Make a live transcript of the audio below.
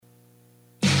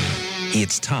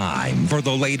It's time for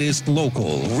the latest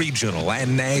local, regional,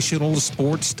 and national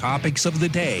sports topics of the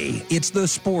day. It's the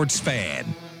Sports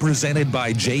Fan, presented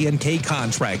by J&K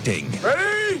Contracting.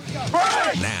 Ready?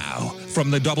 Break! Now, from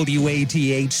the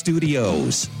WATH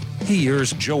studios,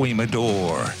 here's Joey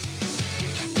Medor.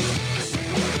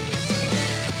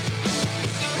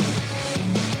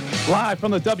 Live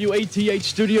from the WATH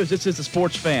studios, this is the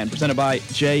Sports Fan, presented by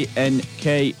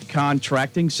J&K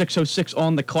Contracting. 6:06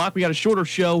 on the clock. We got a shorter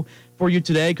show for you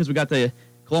today because we got the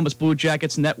Columbus Blue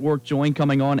Jackets Network join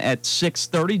coming on at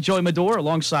 6:30. Joey Medor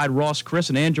alongside Ross, Chris,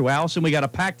 and Andrew Allison. We got a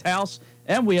packed house,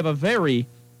 and we have a very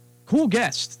cool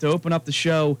guest to open up the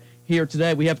show here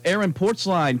today. We have Aaron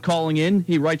Portzline calling in.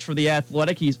 He writes for The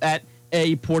Athletic. He's at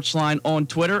A Portzline on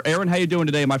Twitter. Aaron, how you doing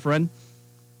today, my friend?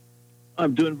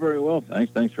 I'm doing very well,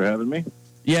 thanks. Thanks for having me.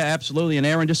 Yeah, absolutely. And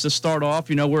Aaron, just to start off,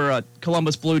 we're a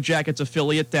Columbus Blue Jackets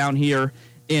affiliate down here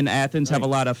in Athens, have a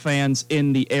lot of fans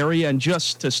in the area. And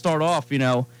just to start off,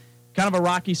 kind of a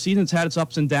rocky season. It's had its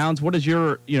ups and downs. What is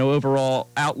your, overall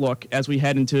outlook as we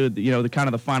head into, the kind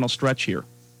of the final stretch here?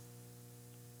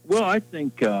 Well, I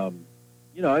think, I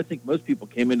think most people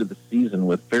came into the season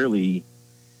with fairly,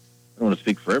 I don't want to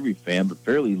speak for every fan, but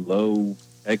fairly low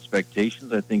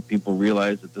expectations. I think people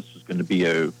realized that this was going to be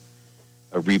a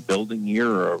rebuilding year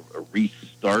or a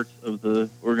restart of the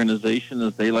organization,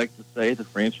 as they like to say. The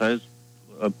franchise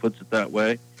puts it that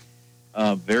way.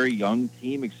 Very young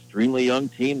team, extremely young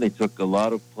team. They took a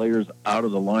lot of players out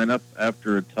of the lineup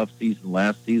after a tough season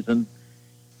last season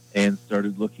and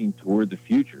started looking toward the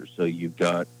future. So you've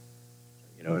got,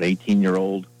 an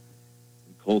 18-year-old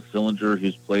Cole Sillinger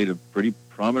who's played a pretty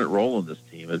prominent role in this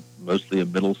team, mostly a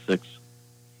middle six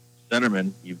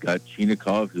centerman. You've got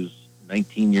Chinakhov, who's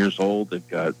 19 years old. They've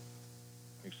got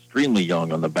extremely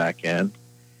young on the back end.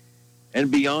 And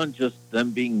beyond just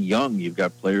them being young, you've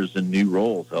got players in new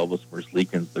roles. Elvis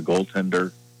Merzlikins, the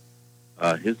goaltender,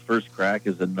 his first crack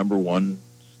is a number one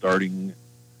starting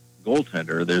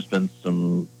goaltender. There's been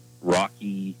some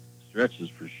rocky stretches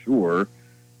for sure,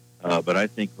 but I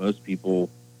think most people,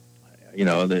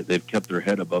 they've kept their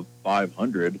head above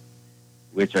 500,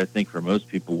 which I think for most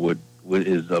people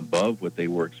is above what they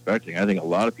were expecting. I think a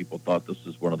lot of people thought this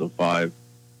was one of the 5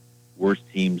 worst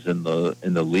teams in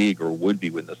the league, or would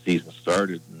be when the season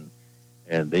started,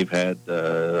 and they've had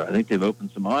I think they've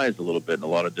opened some eyes a little bit in a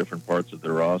lot of different parts of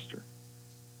their roster.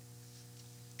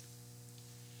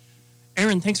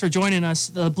 Aaron, thanks for joining us.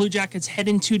 The Blue Jackets head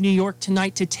into New York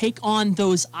tonight to take on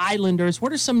those Islanders.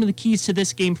 What are some of the keys to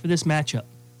this game for this matchup?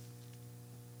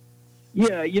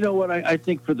 Yeah, you know what? I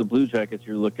think for the Blue Jackets,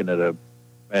 you're looking at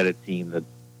a team that,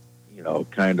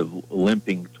 kind of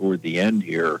limping toward the end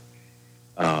here.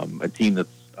 A team that's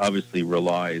obviously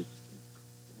relies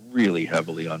really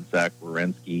heavily on Zach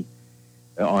Werenski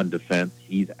on defense.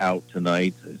 He's out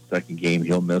tonight. His second game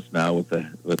he'll miss now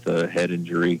with a head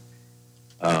injury.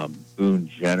 Boone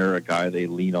Jenner, a guy they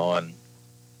lean on,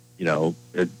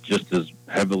 just as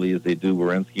heavily as they do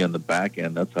Werenski on the back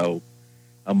end. That's how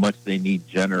much they need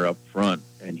Jenner up front,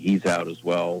 and he's out as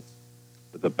well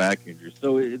with a back injury.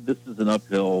 So this is an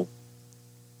uphill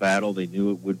battle. They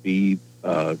knew it would be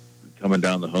coming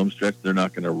down the home stretch. They're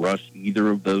not going to rush either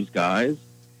of those guys.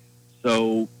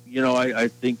 So, I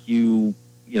think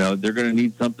they're going to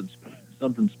need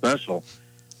something special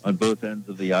on both ends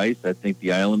of the ice. I think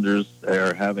the Islanders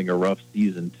are having a rough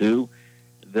season too.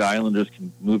 The Islanders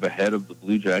can move ahead of the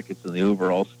Blue Jackets in the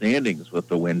overall standings with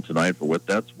the win tonight, for what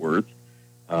that's worth.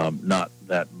 Not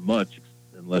that much,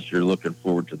 unless you're looking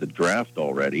forward to the draft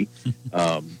already.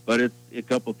 But it's a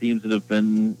couple teams that have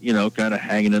been, kind of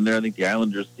hanging in there. I think the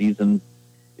Islanders' season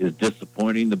is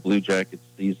disappointing. The Blue Jackets'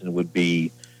 season would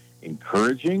be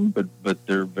encouraging, but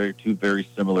they're two very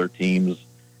similar teams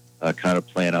kind of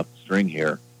playing out the string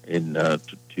here in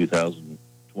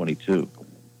 2022.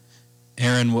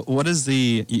 Aaron, what is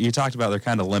you talked about they're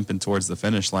kind of limping towards the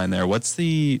finish line there. What's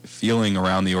the feeling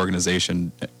around the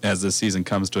organization as the season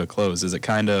comes to a close? Is it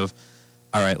kind of,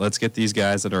 all right, let's get these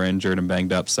guys that are injured and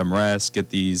banged up some rest, get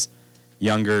these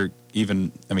younger,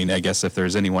 I guess if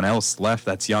there's anyone else left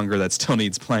that's younger that still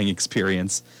needs playing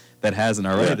experience that hasn't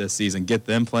already this season, get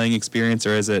them playing experience,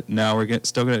 or is it now we're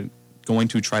still going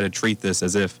to try to treat this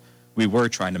as if we were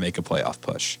trying to make a playoff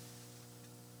push?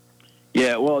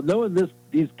 Yeah, well, knowing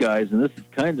these guys, and this is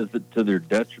kind of to their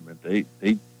detriment, they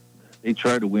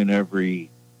try to win every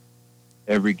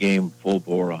game full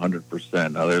bore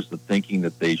 100%. Now, there's the thinking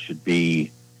that they should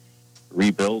be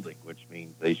rebuilding, which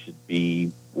means they should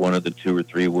be one of the 2 or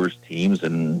 3 worst teams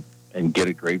and get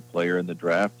a great player in the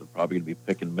draft. They're probably going to be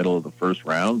picking middle of the first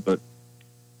round. But,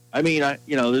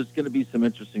 there's going to be some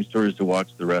interesting stories to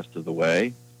watch the rest of the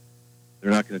way.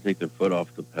 they're not going to take their foot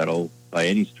off the pedal by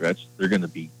any stretch. They're going to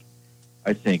be,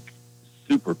 I think,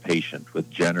 super patient with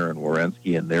Jenner and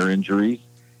Werenski and their injuries.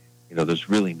 There's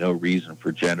really no reason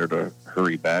for Jenner to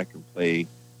hurry back and play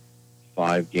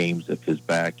 5 games if his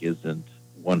back isn't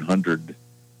 100%,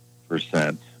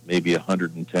 maybe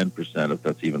 110% if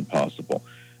that's even possible.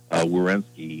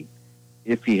 Werenski,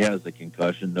 if he has a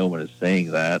concussion, no one is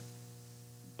saying that,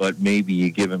 but maybe you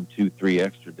give him 2-3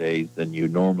 extra days than you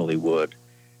normally would,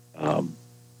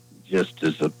 just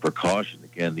as a precaution.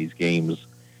 Again, these games,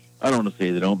 I don't want to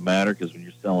say they don't matter, because when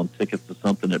you're selling tickets to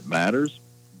something, it matters,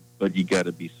 but you got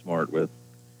to be smart with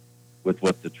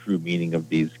what the true meaning of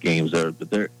these games are. But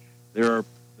there's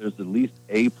at least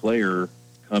a player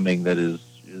coming that is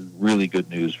really good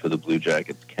news for the Blue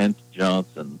Jackets. Kent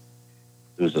Johnson,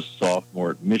 who's a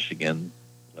sophomore at Michigan.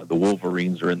 The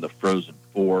Wolverines are in the Frozen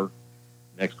Four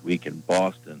next week in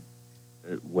Boston.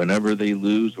 Whenever they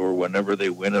lose or whenever they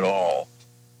win at all,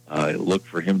 look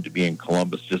for him to be in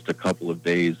Columbus just a couple of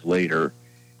days later,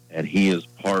 and he is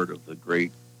part of the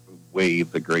great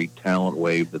wave, the great talent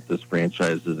wave that this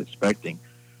franchise is expecting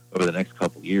over the next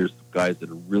couple of years. Guys that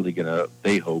are really going to,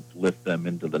 they hope, lift them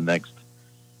into the next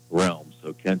realm.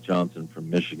 So Kent Johnson from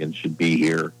Michigan should be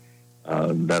here.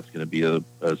 That's going to be a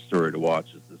story to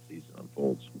watch as this season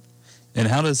unfolds. And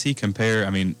how does he compare,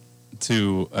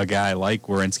 to a guy like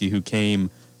Werenski who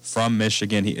came from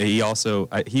Michigan? He also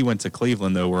he went to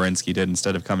Cleveland, though, Werenski did,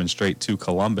 instead of coming straight to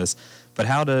Columbus. But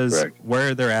how does, Correct,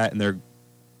 where they're at in their,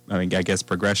 I guess,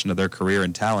 progression of their career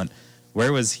and talent,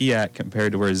 where was he at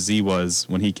compared to where Z was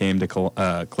when he came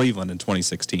to Cleveland in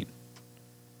 2016?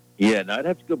 Yeah, and I'd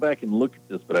have to go back and look at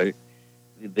this, but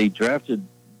they drafted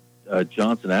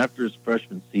Johnson after his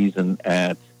freshman season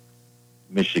at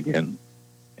Michigan,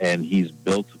 and he's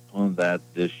built upon that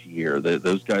this year.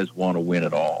 Those guys want to win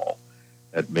it all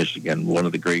at Michigan, one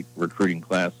of the great recruiting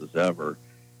classes ever.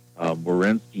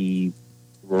 Werenski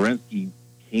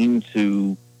came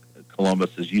to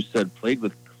Columbus, as you said, played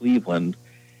with Cleveland.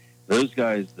 Those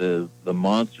guys, the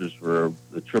monsters, were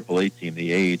the AAA team,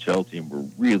 the AHL team, were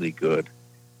really good,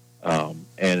 and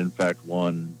in fact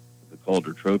won the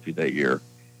Calder Trophy that year.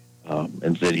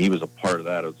 And said he was a part of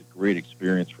that. It was a great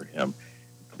experience for him.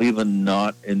 Cleveland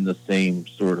not in the same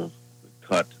sort of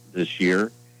cut this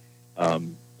year.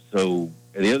 So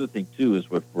the other thing too is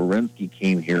when Werenski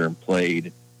came here and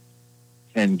played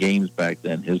 10 games back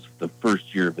then, the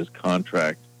first year of his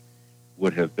contract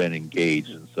would have been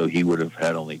engaged, and so he would have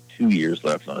had only 2 years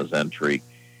left on his entry.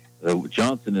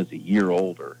 Johnson is a year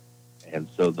older, and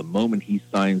so the moment he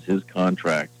signs his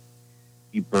contract,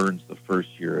 he burns the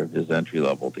first year of his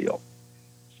entry-level deal.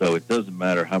 So it doesn't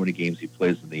matter how many games he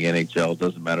plays in the NHL. It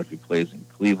doesn't matter if he plays in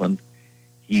Cleveland.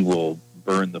 He will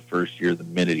burn the first year the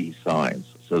minute he signs.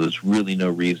 So there's really no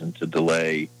reason to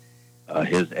delay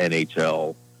his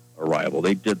NHL arrival.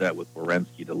 They did that with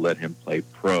Werenski to let him play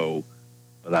pro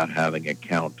without having it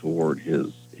count toward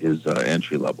his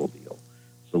entry-level deal.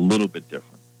 It's a little bit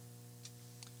different.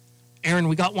 Aaron,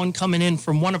 we got one coming in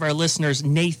from one of our listeners,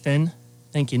 Nathan.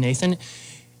 Thank you, Nathan.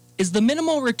 Is the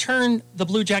minimal return the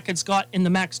Blue Jackets got in the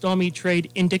Max Domi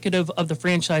trade indicative of the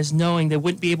franchise knowing they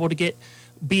wouldn't be able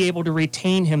to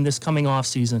retain him this coming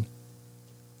offseason?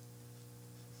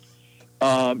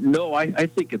 No, I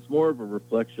think it's more of a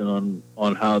reflection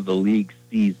on how the league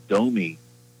sees Domi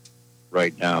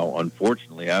right now.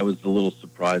 Unfortunately, I was a little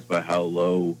surprised by how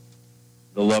low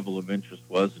the level of interest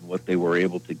was and what they were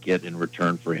able to get in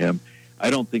return for him.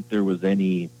 I don't think there was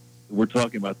any. We're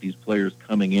talking about these players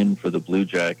coming in for the Blue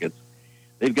Jackets.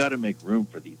 They've got to make room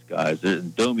for these guys.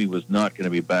 And Domi was not going to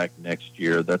be back next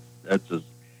year.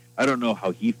 I don't know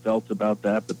how he felt about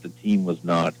that, but the team was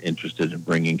not interested in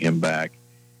bringing him back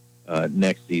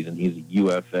next season. He's a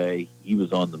UFA. He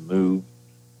was on the move.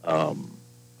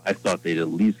 I thought they'd at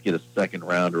least get a second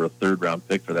round or a third round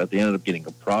pick for that. They ended up getting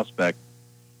a prospect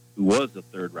who was a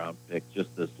third round pick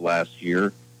just this last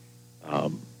year.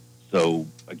 So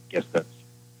I guess that's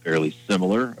fairly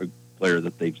similar, a player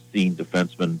that they've seen,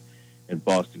 defenseman in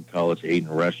Boston College, Aiden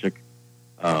Reshik.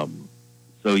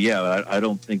 So yeah, I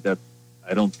don't think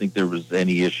there was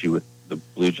any issue with the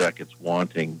Blue Jackets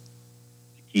wanting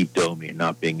to keep Domi and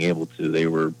not being able to. They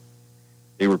were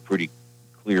pretty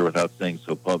clear, without saying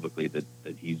so publicly, that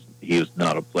he is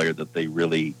not a player that they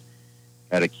really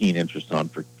had a keen interest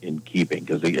in keeping.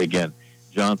 Because again,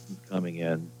 Johnson's coming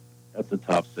in, that's a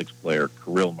top 6 player.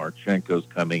 Kirill Marchenko's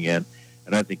coming in.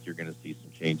 And I think you're going to see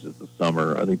some changes this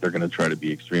summer. I think they're going to try to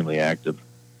be extremely active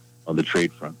on the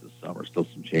trade front this summer. Still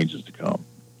some changes to come.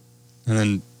 And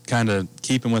then kind of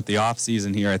keeping with the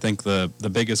offseason here, I think the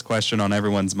biggest question on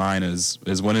everyone's mind is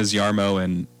when is Jarmo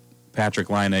and Patrick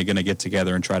Laine going to get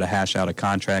together and try to hash out a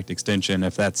contract extension?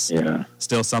 If that's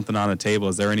still something on the table,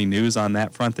 is there any news on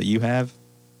that front that you have?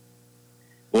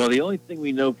 Well, the only thing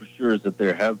we know for sure is that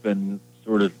there have been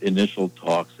sort of initial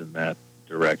talks in that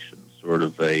direction, sort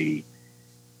of a,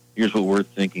 here's what we're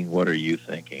thinking, what are you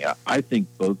thinking? I think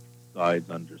both sides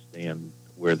understand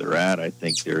where they're at. I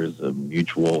think there is a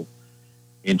mutual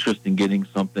interest in getting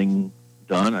something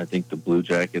done. I think the Blue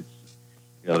Jackets,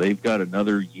 they've got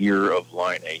another year of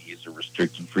Laine. He's a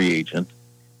restricted free agent,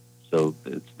 so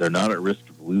they're not at risk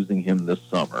of losing him this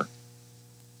summer.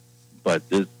 But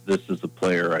this is a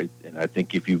player, I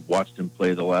think if you've watched him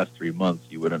play the last 3 months,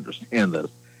 you would understand this.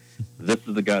 This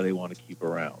is the guy they want to keep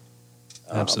around.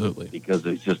 Absolutely. Because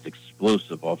it's just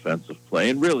explosive offensive play.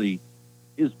 And really,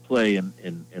 his play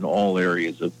in all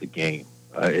areas of the game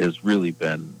has really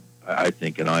been, I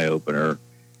think, an eye-opener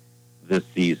this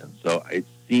season. So it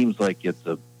seems like it's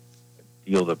a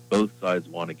deal that both sides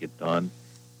want to get done.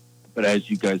 But as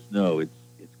you guys know, it's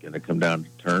going to come down to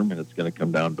term, and it's going to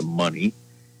come down to money.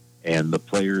 And the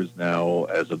players now,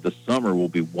 as of this summer, will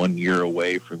be 1 year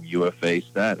away from UFA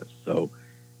status. So,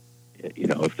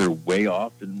 if they're way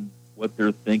off in what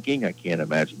they're thinking, I can't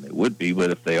imagine they would be. But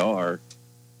if they are,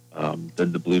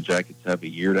 then the Blue Jackets have a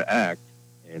year to act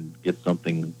and get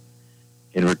something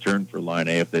in return for Laine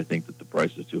if they think that the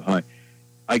price is too high.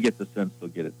 I get the sense they'll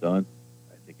get it done.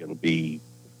 I think it'll be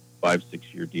a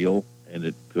 5-6 year deal, and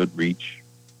it could reach,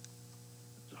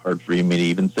 it's hard for me to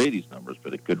even say these numbers,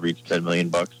 but it could reach $10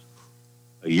 million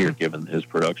a year given his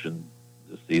production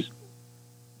this season.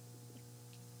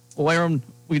 Well, Aaron,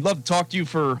 we'd love to talk to you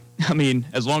for,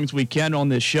 as long as we can on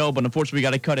this show, but unfortunately we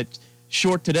got to cut it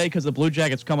short today because the Blue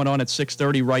Jackets coming on at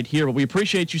 6:30 right here. But we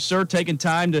appreciate you, sir, taking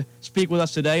time to speak with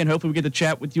us today, and hopefully we get to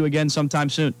chat with you again sometime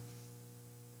soon.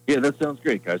 Yeah, that sounds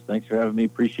great, guys. Thanks for having me.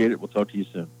 Appreciate it. We'll talk to you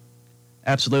soon.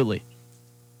 Absolutely.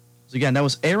 So again, that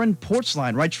was Aaron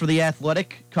Portzline, writes for The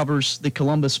Athletic, covers the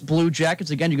Columbus Blue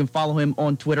Jackets. Again, you can follow him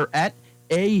on Twitter at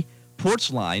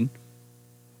 @Portzline.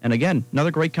 And again,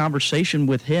 another great conversation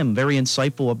with him. Very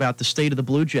insightful about the state of the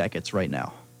Blue Jackets right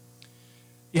now.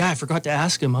 Yeah, I forgot to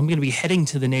ask him. I'm going to be heading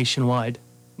to the Nationwide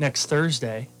next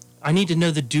Thursday. I need to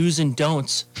know the do's and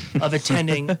don'ts of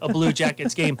attending a Blue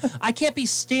Jackets game. I can't be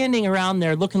standing around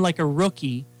there looking like a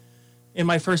rookie in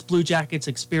my first Blue Jackets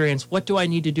experience. What do I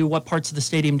need to do? What parts of the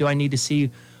stadium do I need to see?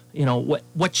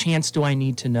 What chants do I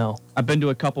need to know? I've been to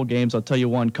a couple games. I'll tell you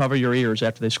one. Cover your ears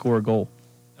after they score a goal.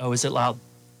 Oh, is it loud?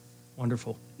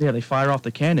 Wonderful. Yeah, they fire off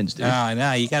the cannons, dude.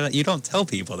 No, you don't tell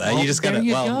people that. You just gotta.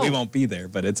 We won't be there,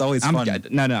 but it's always fun.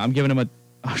 I'm giving them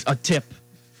a tip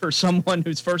for someone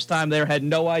whose first time there had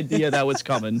no idea that was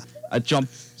coming. I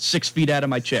jumped 6 feet out of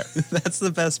my chair. That's the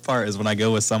best part is when I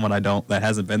go with someone that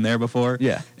hasn't been there before.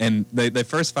 Yeah. And they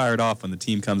first fire it off when the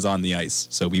team comes on the ice,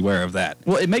 so beware of that.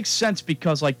 Well, it makes sense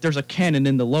because there's a cannon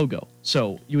in the logo,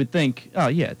 so you would think, oh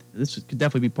yeah, this could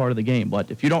definitely be part of the game.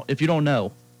 But if you don't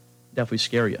know, definitely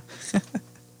scare you.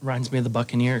 Reminds me of the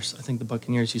Buccaneers. I think the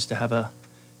Buccaneers used to have a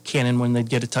cannon when they'd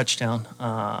get a touchdown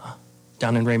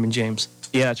down in Raymond James.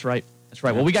 Yeah, that's right. That's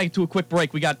right. Well, we got to get to a quick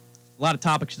break. We got a lot of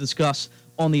topics to discuss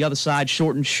on the other side.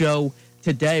 Shortened show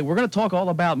today. We're going to talk all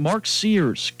about Mark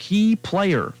Sears, key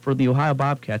player for the Ohio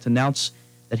Bobcats, announced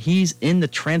that he's in the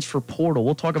transfer portal.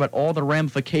 We'll talk about all the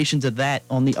ramifications of that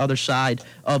on the other side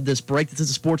of this break. This is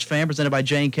the Sports Fan presented by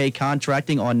J&K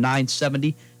Contracting on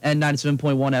 970 and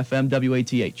 97.1 FM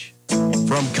WATH.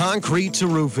 From concrete to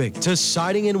roofing to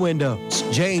siding and windows,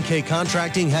 J&K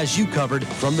Contracting has you covered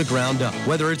from the ground up.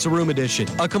 Whether it's a room addition,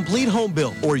 a complete home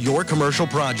build, or your commercial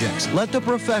projects, let the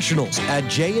professionals at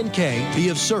J&K be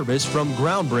of service from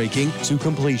groundbreaking to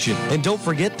completion. And don't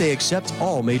forget they accept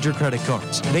all major credit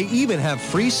cards. They even have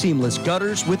free seamless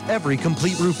gutters with every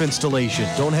complete roof installation.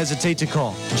 Don't hesitate to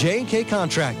call J&K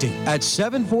Contracting at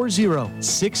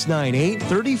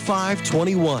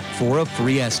 740-698-3521 for a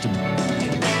free estimate.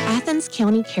 Athens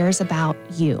County cares about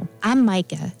you. I'm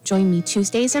Micah. Join me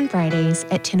Tuesdays and Fridays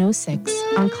at 10:06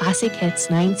 on Classic Hits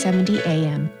 970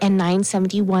 AM and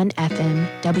 971 FM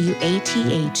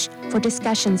WATH for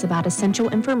discussions about essential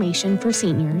information for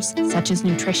seniors, such as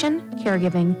nutrition,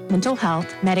 caregiving, mental health,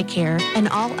 Medicare, and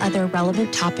all other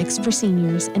relevant topics for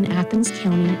seniors in Athens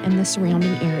County and the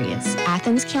surrounding areas.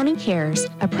 Athens County Cares,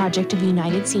 a project of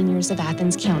United Seniors of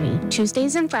Athens County.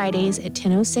 Tuesdays and Fridays at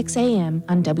 10:06 AM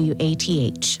on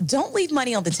WATH. Don't leave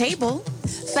money on the table.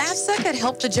 FAFSA could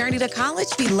help the journey to college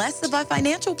be less of a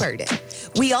financial burden.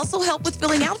 We also help with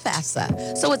filling out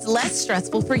FAFSA, so it's less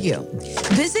stressful for you.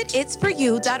 Visit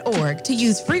itsforyou.org to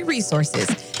use free resources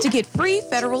to get free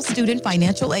federal student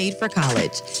financial aid for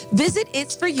college. Visit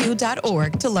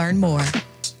itsforyou.org to learn more.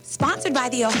 Sponsored by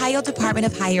the Ohio Department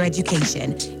of Higher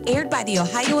Education. Aired by the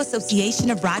Ohio Association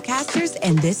of Broadcasters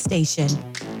and this station.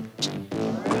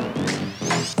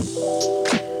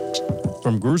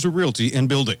 From Gruser Realty and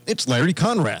Building, it's Larry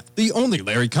Conrath, the only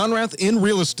Larry Conrath in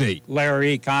real estate.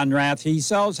 Larry Conrath, he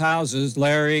sells houses.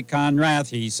 Larry Conrath,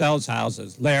 he sells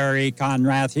houses. Larry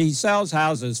Conrath, he sells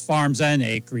houses, farms, and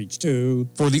acreage too.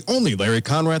 For the only Larry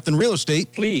Conrath in real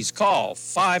estate, Please call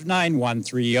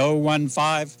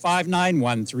 591-3015,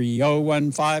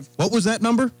 591-3015. what was that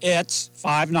number? It's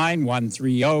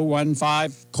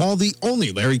 591-3015, Call the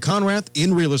only Larry Conrath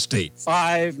in real estate.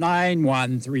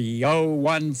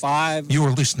 591-3015.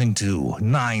 You're listening to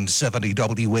 970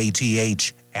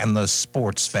 WATH and the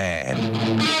Sports Fan.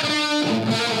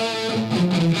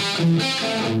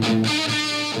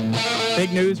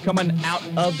 Big news coming out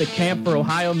of the camp for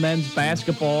Ohio men's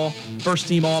basketball. First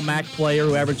team All-MAC player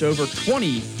who averaged over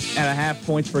 20.5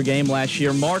 points per game last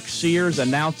year. Mark Sears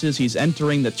announces he's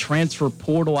entering the transfer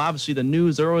portal. Obviously, the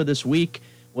news earlier this week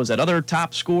was that other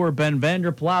top scorer Ben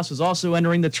Vanderplas is also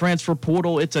entering the transfer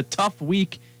portal. It's a tough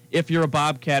week if you're a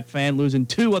Bobcat fan, losing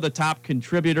two of the top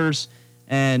contributors.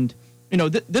 And, you know,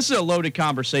 this is a loaded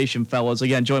conversation, fellas.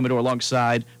 Again, Joey Medor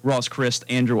alongside Ross Christ,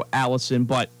 Andrew Allison.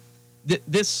 But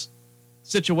this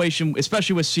situation,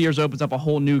 especially with Sears, opens up a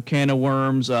whole new can of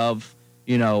worms of,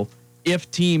 you know, if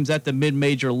teams at the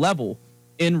mid-major level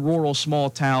in rural small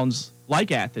towns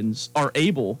like Athens are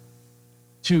able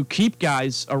to keep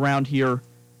guys around here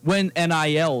when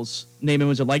NILs, name,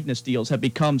 image, and likeness deals, have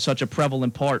become such a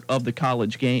prevalent part of the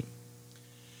college game.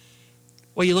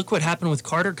 Well, you look what happened with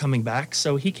Carter coming back.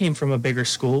 So he came from a bigger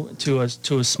school to a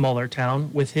smaller town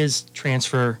with his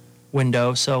transfer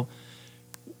window. So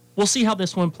we'll see how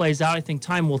this one plays out. I think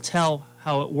time will tell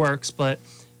how it works. But,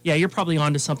 yeah, you're probably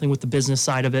onto something with the business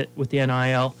side of it with the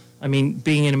NIL. I mean,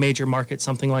 being in a major market,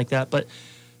 something like that. But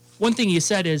one thing you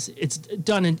said is it's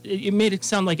done, and it made it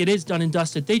sound like it is done and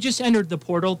dusted. They just entered the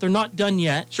portal. They're not done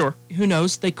yet. Sure. Who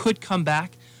knows? They could come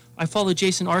back. I follow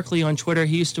Jason Arkley on Twitter.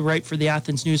 He used to write for the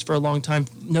Athens News for a long time,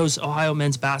 knows Ohio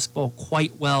men's basketball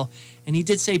quite well. And he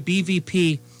did say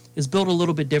BVP is built a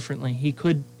little bit differently. He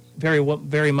could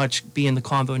very much be in the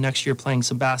convo next year playing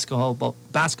some basketball. But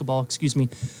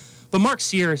Mark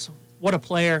Sears, what a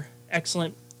player.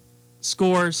 Excellent.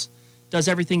 Scores, does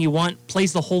everything you want,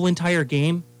 plays the whole entire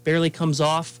game. Barely comes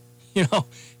off. You know,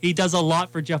 he does a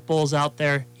lot for Jeff Bowles out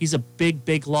there. He's a big,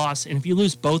 big loss. And if you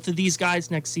lose both of these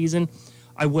guys next season,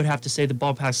 I would have to say the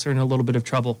Bobcats are in a little bit of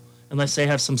trouble unless they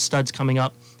have some studs coming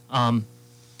up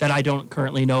that I don't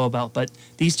currently know about. But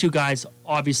these two guys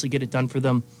obviously get it done for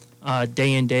them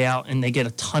day in, day out, and they get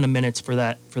a ton of minutes for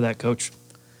that coach.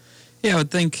 Yeah, I would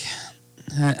think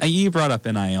you brought up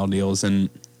NIL deals,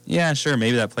 and yeah, sure,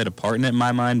 maybe that played a part in it in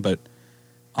my mind, but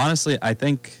honestly, I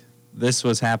think this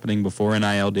was happening before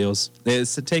NIL deals.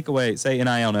 It's a takeaway, say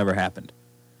NIL never happened.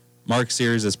 Mark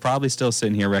Sears is probably still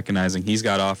sitting here recognizing he's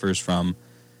got offers from,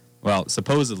 well,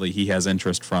 supposedly he has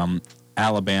interest from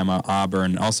Alabama,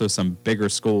 Auburn, also some bigger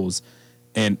schools.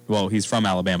 And, well, he's from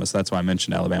Alabama, so that's why I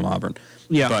mentioned Alabama, Auburn.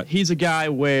 Yeah, but he's a guy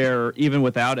where even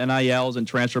without NILs and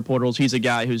transfer portals, he's a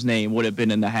guy whose name would have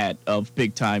been in the hat of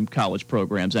big-time college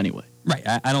programs anyway. Right.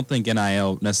 I don't think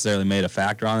NIL necessarily made a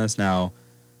factor on this. Now,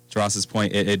 to Ross's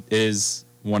point, it is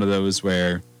one of those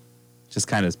where it just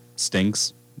kind of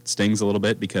stings a little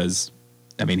bit because,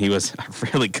 I mean, he was a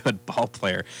really good ball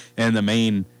player and the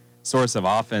main source of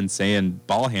offense and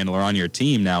ball handler on your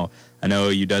team. Now, I know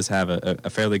you does have a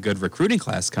fairly good recruiting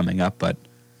class coming up, but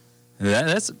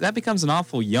that becomes an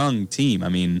awful young team. I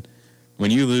mean,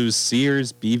 when you lose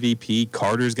Sears, BVP,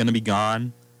 Carter's going to be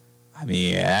gone. I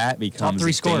mean, that becomes top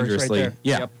three scorers right there.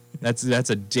 Yeah, yep. That's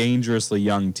a dangerously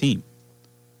young team.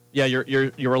 Yeah,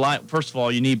 you're relying. First of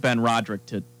all, you need Ben Roderick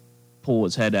to pull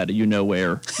his head out of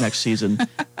where next season.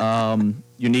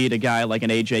 You need a guy like an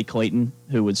AJ Clayton,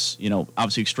 who was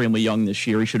obviously extremely young this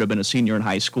year. He should have been a senior in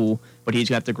high school, but he's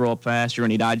got to grow up fast. You're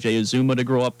gonna need IJ Azuma to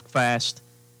grow up fast.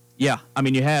 Yeah, I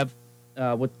mean you have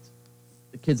what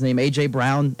the kid's name, AJ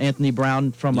Brown, Anthony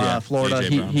Brown from Florida.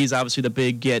 He's obviously the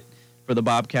big get for the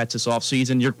Bobcats this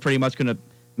offseason. You're pretty much going to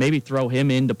maybe throw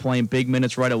him into playing big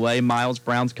minutes right away. Miles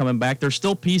Brown's coming back. There's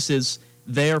still pieces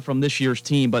there from this year's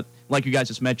team, but like you guys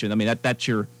just mentioned, I mean, that's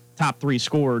your top three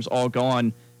scorers all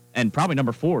gone, and probably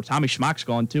number 4, Tommy Schmock's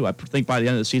gone too. I think by the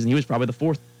end of the season, he was probably the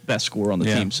 4th best scorer on the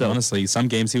team. So honestly, some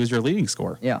games he was your leading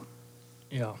scorer. Yeah.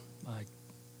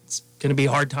 It's going to be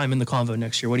a hard time in the convo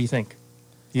next year. What do you think?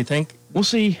 Do you think? We'll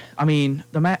see. I mean,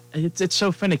 it's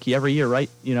so finicky every year, right?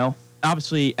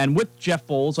 Obviously, and with Jeff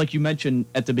Bowles, like you mentioned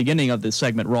at the beginning of this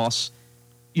segment, Ross,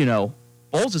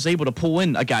 Bowles is able to pull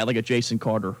in a guy like a Jason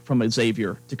Carter from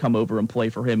Xavier to come over and play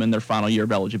for him in their final year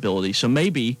of eligibility. So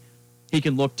maybe he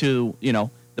can look to,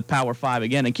 the Power 5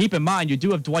 again. And keep in mind, you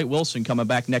do have Dwight Wilson coming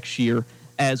back next year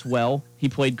as well. He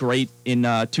played great in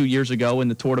 2 years ago in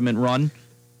the tournament run.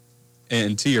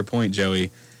 And to your point, Joey,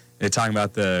 talking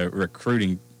about the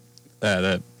recruiting,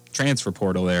 the transfer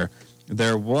portal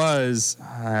there was,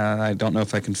 I don't know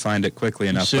if I can find it quickly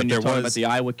enough, but there was. About the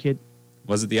Iowa kid?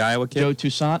 Was it the Iowa kid? Joe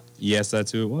Toussaint? Yes,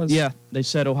 that's who it was. Yeah, they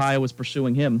said Ohio was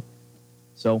pursuing him.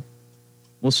 So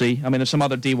we'll see. I mean, there's some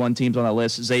other D1 teams on that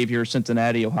list. Xavier,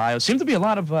 Cincinnati, Ohio. Seems to be a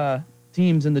lot of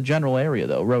teams in the general area,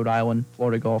 though. Rhode Island,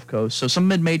 Florida Gulf Coast. So some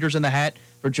mid-majors in the hat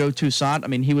for Joe Toussaint. I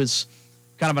mean, he was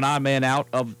kind of an odd man out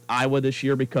of Iowa this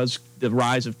year because the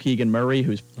rise of Keegan Murray,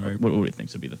 who's what do you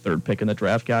think would be the third pick in the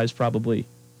draft, guys? Probably.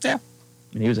 Yeah.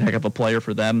 I mean, he was a heck of a player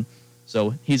for them.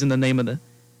 So he's in the name of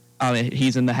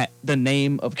he's in the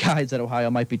name of guys that Ohio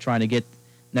might be trying to get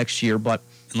next year. But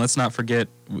and let's not forget,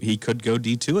 he could go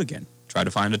D2 again. Try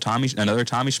to find another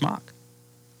Tommy Schmock.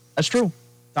 That's true.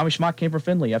 Tommy Schmock came from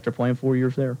Findlay after playing 4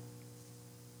 years there.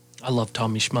 I love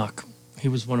Tommy Schmock. He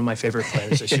was one of my favorite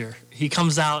players this year. He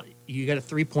comes out, you got a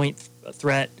 3-point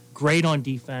threat, great on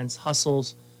defense,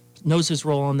 hustles, knows his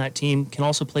role on that team, can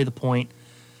also play the point.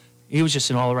 He was just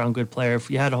an all-around good player. If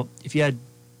you had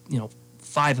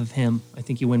 5 of him, I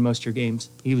think you win most of your games.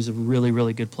 He was a really,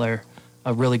 really good player,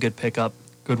 a really good pickup.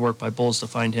 Good work by Bulls to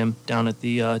find him down at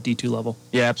the D2 level.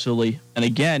 Yeah, absolutely. And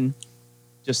again,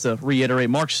 just to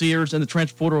reiterate, Mark Sears and the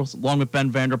transfer portal, along with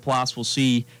Ben Vanderplas, we'll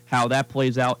see how that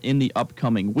plays out in the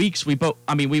upcoming weeks. We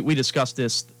discussed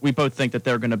this. We both think that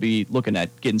they're going to be looking at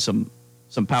getting some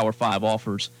Power 5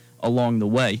 offers along the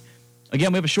way.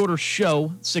 Again, we have a shorter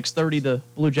show. 6:30, the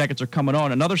Blue Jackets are coming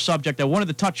on. Another subject I wanted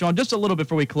to touch on just a little bit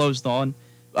before we closed off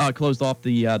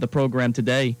the program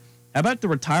today. How about the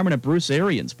retirement of Bruce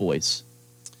Arians, boys?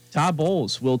 Todd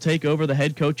Bowles will take over the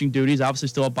head coaching duties. Obviously,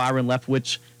 still have Byron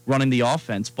Leftwich running the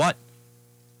offense, but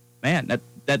man,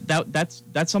 that's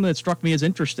something that struck me as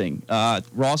interesting.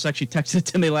 Ross actually texted it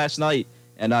to me last night,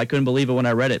 and I couldn't believe it when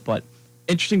I read it. But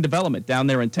interesting development down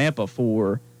there in Tampa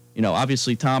for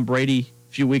obviously Tom Brady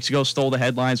a few weeks ago stole the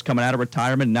headlines coming out of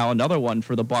retirement. Now another one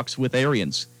for the Bucs with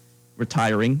Arians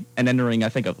retiring and entering, I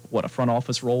think, a front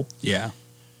office role. Yeah.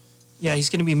 Yeah,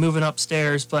 he's going to be moving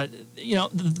upstairs, but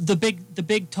the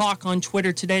big talk on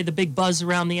Twitter today, the big buzz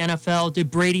around the NFL,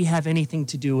 did Brady have anything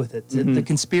to do with it? Mm-hmm. The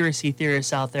conspiracy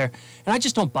theorists out there, and I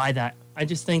just don't buy that. I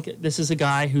just think this is a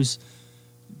guy who's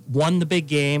won the big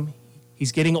game.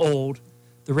 He's getting old.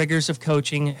 The rigors of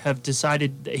coaching have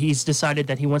decided that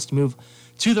he wants to move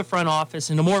to the front office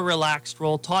in a more relaxed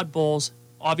role. Todd Bowles,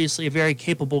 obviously a very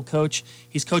capable coach.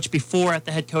 He's coached before at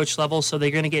the head coach level, so they're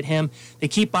going to get him. They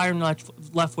keep Byron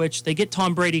Leftwich. They get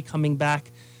Tom Brady coming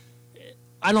back.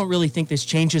 I don't really think this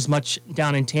changes much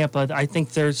down in Tampa. I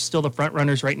think they're still the front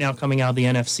runners right now coming out of the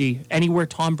NFC. Anywhere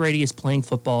Tom Brady is playing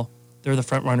football, they're the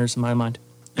front runners in my mind.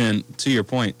 And to your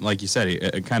point, like you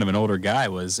said, kind of an older guy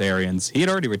was Arians. He had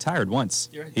already retired once.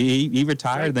 He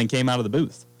retired, then came out of the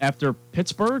booth. After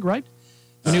Pittsburgh, right?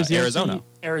 When he was Arizona.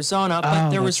 But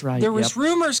there was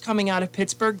rumors coming out of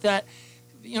Pittsburgh that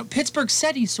Pittsburgh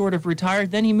said he sort of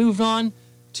retired. Then he moved on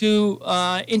to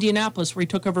Indianapolis, where he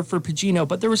took over for Pagino.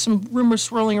 But there was some rumors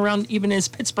swirling around even in his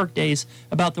Pittsburgh days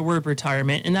about the word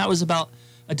retirement, and that was about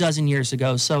a dozen years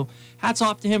ago. So hats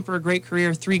off to him for a great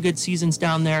career, 3 good seasons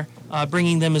down there,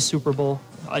 bringing them a Super Bowl.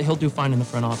 He'll do fine in the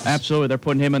front office. Absolutely. They're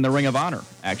putting him in the Ring of Honor,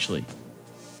 actually.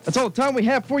 That's all the time we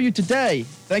have for you today.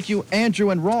 Thank you,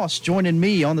 Andrew and Ross, joining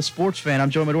me on the Sports Fan.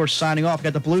 I'm Joe Medor signing off.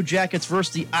 Got the Blue Jackets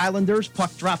versus the Islanders.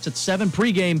 Puck drops at 7.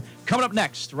 Pregame coming up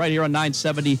next, right here on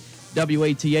 970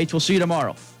 WATH. We'll see you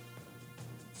tomorrow.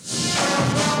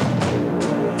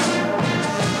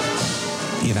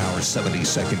 In our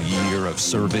 72nd year of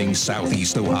serving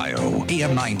Southeast Ohio,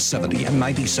 AM 970 and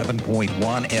 97.1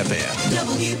 FM.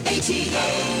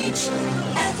 WATH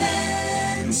FM.